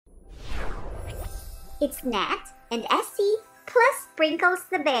It's Nat and Essie plus Sprinkles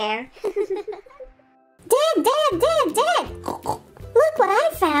the bear. Dad! Look what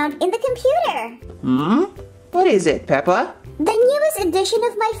I found in the computer. What is it, Peppa? The newest edition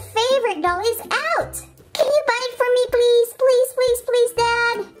of my favorite doll is out. Can you buy it for me, please,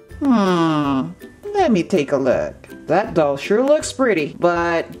 Dad? Let me take a look. That doll sure looks pretty,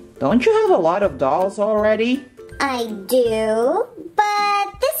 but don't you have a lot of dolls already? I do,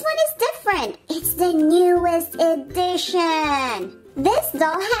 but this one is different. It's the newest edition. This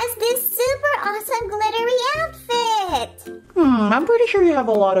doll has this super awesome glittery outfit. I'm pretty sure you have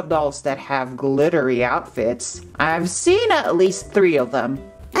a lot of dolls that have glittery outfits. I've seen at least 3 of them.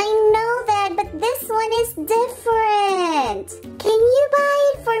 I know that, but this one is different. Can you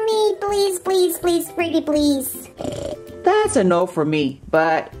buy it for me, please, pretty please? That's a no for me,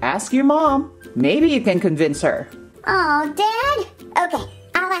 but ask your mom. Maybe you can convince her. Oh, Dad? Okay,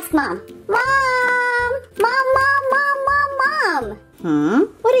 I'll ask Mom. Mom!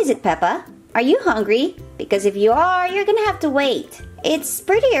 What is it, Peppa? Are you hungry? Because if you are, you're gonna have to wait. It's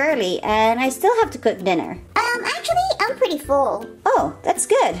pretty early and I still have to cook dinner. Actually, I'm pretty full. Oh, that's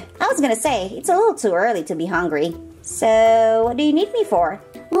good. I was gonna say, it's a little too early to be hungry. So, what do you need me for?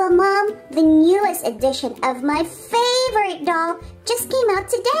 Well, Mom, the newest edition of my favorite doll just came out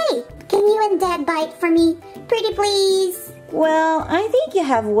today. Can you and Dad buy it for me? Pretty please. Well, I think you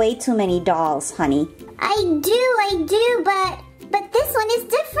have way too many dolls, honey. I do, but this one is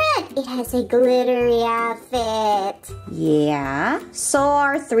different. It has a glittery outfit. Yeah? So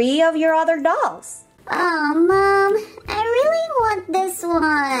are 3 of your other dolls. Oh, Mom, I really want this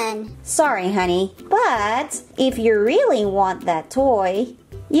one. Sorry, honey, but if you really want that toy,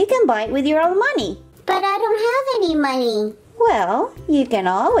 you can buy it with your own money. But I don't have any money. Well, you can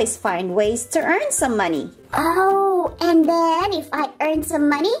always find ways to earn some money. Oh, and then if I earn some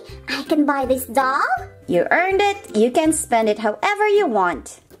money, I can buy this doll? You earned it, you can spend it however you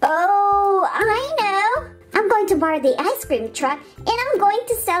want. Oh, I know. I'm going to borrow the ice cream truck and I'm going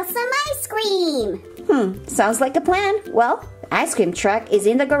to sell some ice cream. Sounds like a plan. Well, the ice cream truck is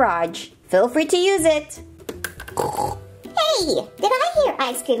in the garage. Feel free to use it. Hey, did I hear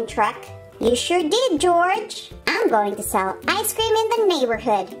ice cream truck? You sure did, George. I'm going to sell ice cream in the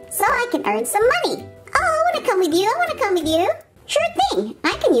neighborhood so I can earn some money. Oh, I want to come with you. Sure thing.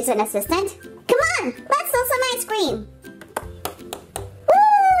 I can use an assistant. Come on, let's sell some ice cream.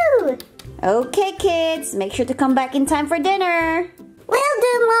 Woo! Okay, kids, make sure to come back in time for dinner. Will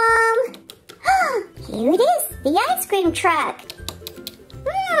do, Mom. Here it is, the ice cream truck.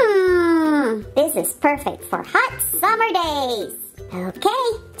 This is perfect for hot summer days.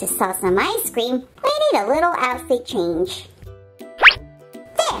 Okay, to sell some ice cream, we need a little outfit change.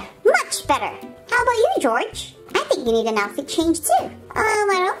 There, much better. How about you, George? I think you need an outfit change too. I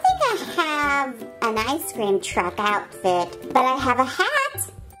don't think I have an ice cream truck outfit, but I have a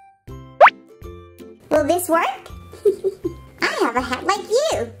hat. Will this work? I have a hat like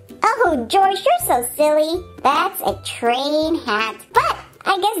you. Oh, George, you're so silly. That's a train hat, but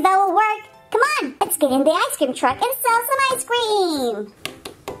I guess that will work. Come on, let's get in the ice cream truck and sell some ice cream.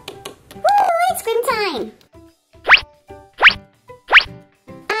 Woo, ice cream time.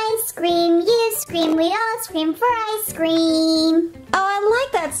 Ice cream, you scream, we all scream for ice cream. Oh, I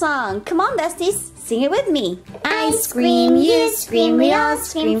like that song. Come on, besties, sing it with me. Ice cream, you scream, we all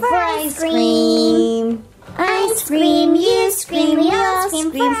scream for ice cream. Ice cream, you scream, we all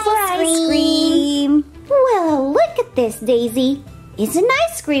scream for ice cream. Well, look at this, Daisy. It's an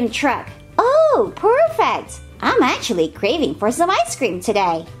ice cream truck. Oh, perfect. I'm actually craving for some ice cream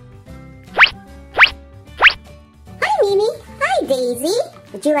today. Hi, Mimi. Hi, Daisy.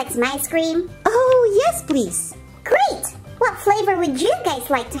 Would you like some ice cream? Oh, yes, please. Great. What flavor would you guys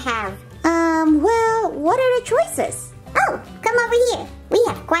like to have? Well, what are the choices? Oh, come over here. We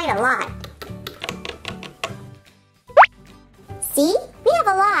have quite a lot. See? We have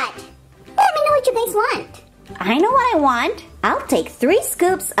a lot. Let me know what you guys want. I know what I want. I'll take 3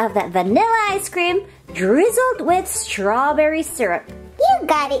 scoops of that vanilla ice cream drizzled with strawberry syrup. You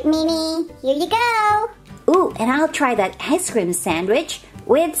got it, Mimi. Here you go. Ooh, and I'll try that ice cream sandwich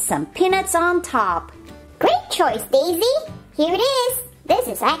with some peanuts on top. Great choice, Daisy. Here it is. This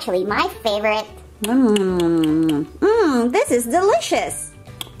is actually my favorite. This is delicious.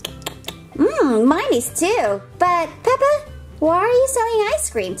 Mine is too. But, Peppa, why are you selling ice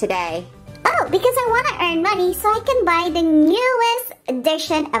cream today? Oh, because I want to earn money so I can buy the newest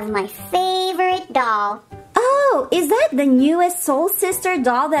edition of my favorite doll. Oh, is that the newest Soul Sister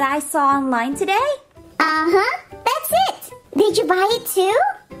doll that I saw online today? Uh-huh, that's it. Did you buy it too?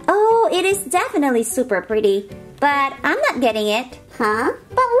 Oh, it is definitely super pretty, but I'm not getting it. Huh?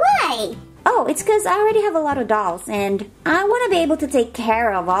 But why? Oh, Oh, it's because I already have a lot of dolls and I want to be able to take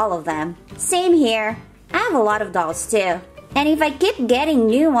care of all of them. Same here. I have a lot of dolls too. And if I keep getting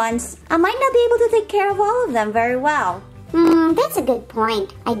new ones, I might not be able to take care of all of them very well. That's a good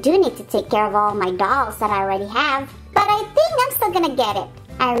point. I do need to take care of all my dolls that I already have. But I think I'm still gonna get it.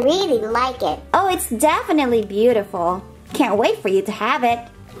 I really like it. Oh, it's definitely beautiful. Can't wait for you to have it.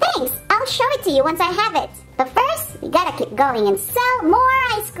 Thanks. I'll show it to you once I have it. But first, we gotta keep going and sell more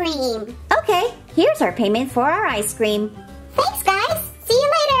ice cream. Okay, here's our payment for our ice cream. Thanks, guys. See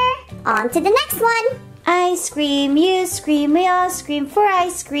you later. On to the next one. Ice cream, you scream, we all scream for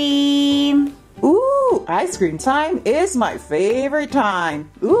ice cream. Ooh, ice cream time is my favorite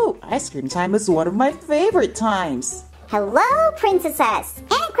time. Ooh, ice cream time is one of my favorite times. Hello, princesses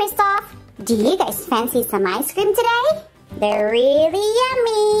and Kristoff. Do you guys fancy some ice cream today? They're really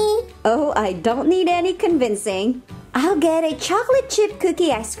yummy. Oh, I don't need any convincing. I'll get a chocolate chip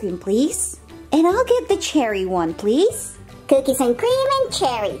cookie ice cream, please. And I'll get the cherry one, please. Cookies and cream and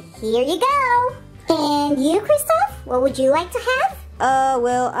cherry. Here you go. And you, Kristoff, what would you like to have?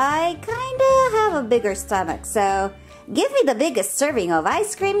 Well, I kinda have a bigger stomach, so give me the biggest serving of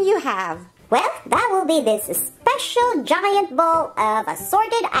ice cream you have. Well, that will be this special giant bowl of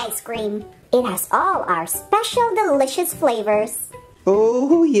assorted ice cream. It has all our special delicious flavors.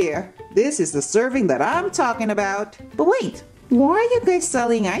 Oh yeah, this is the serving that I'm talking about. But wait, why are you guys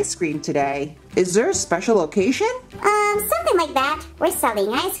selling ice cream today? Is there a special occasion? Something like that. We're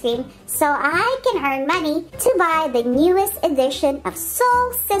selling ice cream so I can earn money to buy the newest edition of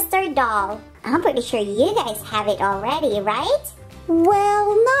Soul Sister doll. I'm pretty sure you guys have it already, right?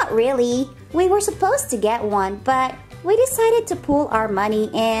 Well, not really. We were supposed to get one, but we decided to pool our money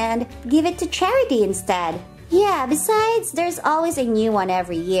and give it to charity instead. Yeah, besides, there's always a new one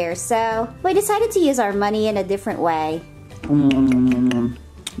every year, so we decided to use our money in a different way.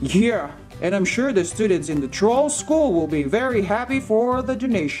 Yeah, and I'm sure the students in the troll school will be very happy for the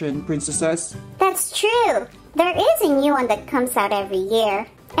donation, princesses. That's true. There is a new one that comes out every year.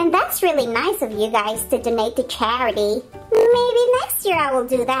 And that's really nice of you guys to donate to charity. Maybe next year I will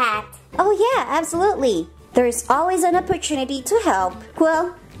do that. Oh yeah, absolutely. There's always an opportunity to help.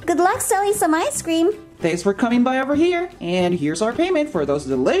 Well, good luck selling some ice cream. Thanks for coming by over here, and here's our payment for those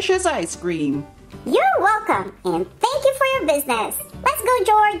delicious ice cream. You're welcome, and thank you for your business. Let's go,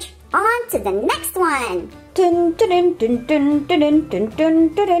 George. On to the next one. Dun, dun, dun, dun, dun, dun,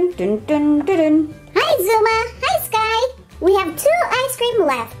 dun, dun, dun, dun, dun. Hi, Zuma. Hi, Sky. We have 2 ice cream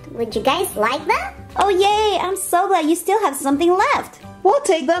left. Would you guys like them? Oh yay, I'm so glad you still have something left. We'll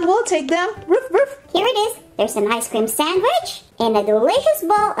take them, we'll take them. Roof, roof. Here it is. There's an ice cream sandwich and a delicious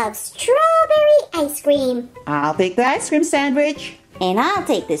bowl of strawberry ice cream. I'll take the ice cream sandwich. And I'll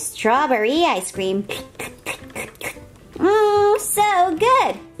take the strawberry ice cream. So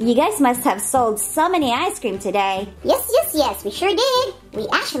good. You guys must have sold so many ice cream today. Yes, we sure did. We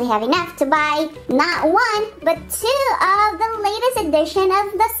actually have enough to buy not 1, but 2 of the latest edition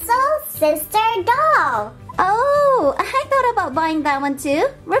of the Soul Sister doll. Oh, I thought about buying that one too.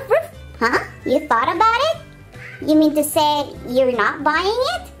 Ruff, ruff. Huh? You thought about it? You mean to say you're not buying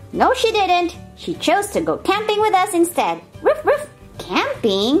it? No, she didn't. She chose to go camping with us instead. Ruff, ruff.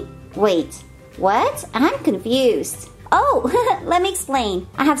 Camping? Wait, what? I'm confused. Oh, let me explain.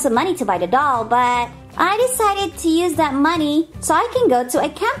 I have some money to buy the doll, but I decided to use that money so I can go to a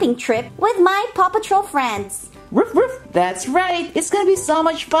camping trip with my Paw Patrol friends. Roof, roof. That's right. It's gonna be so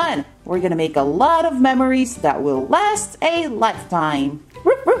much fun. We're gonna make a lot of memories that will last a lifetime.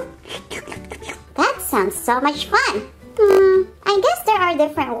 Roof, roof. That sounds so much fun. I guess there are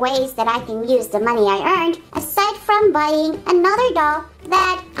different ways that I can use the money I earned aside from buying another doll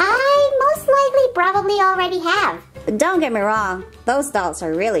that I most likely probably already have. But don't get me wrong, those dolls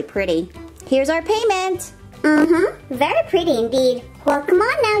are really pretty. Here's our payment. Very pretty indeed. Well, come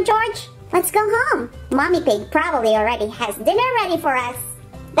on now, George. Let's go home. Mommy Pig probably already has dinner ready for us.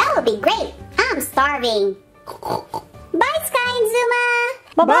 That would be great. I'm starving. Bye, Sky and Zuma.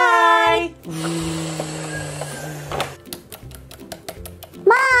 Bye-bye.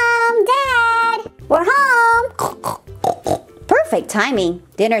 Mom, Dad, we're home. Perfect timing.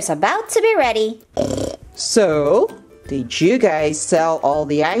 Dinner's about to be ready. So, did you guys sell all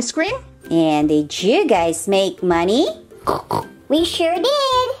the ice cream? And did you guys make money? We sure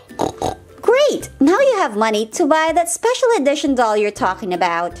did. Great! Now you have money to buy that special edition doll you're talking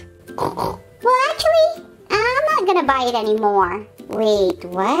about. Well, actually, I'm not gonna buy it anymore. Wait,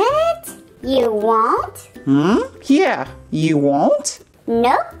 what? You won't? Yeah, you won't?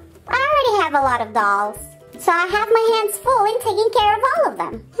 Nope. I already have a lot of dolls. so I have my hands full in taking care of all of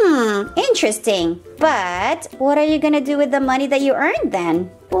them. Interesting. But what are you gonna do with the money that you earned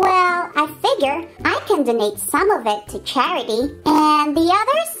then? Well, I figure I can donate some of it to charity, and the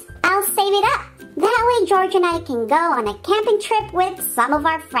others, I'll save it up. That way George and I can go on a camping trip with some of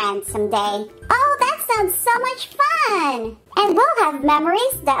our friends someday. Oh, that sounds so much fun! And we'll have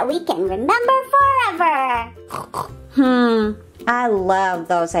memories that we can remember forever. I love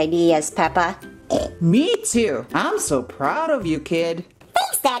those ideas, Peppa. Me too. I'm so proud of you, kid.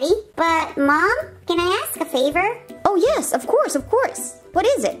 Thanks, Daddy. But, Mom, can I ask a favor? Oh yes, of course, of course. What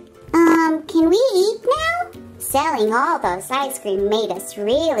is it? Can we eat now? Selling all those ice cream made us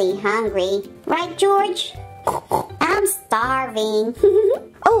really hungry. Right, George? I'm starving.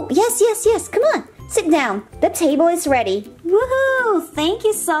 Oh, yes. Come on, sit down. The table is ready. Woohoo! Thank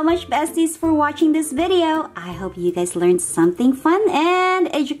you so much, besties, for watching this video. I hope you guys learned something fun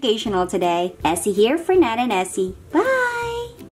and educational today. Essie here for Nat and Essie. Bye!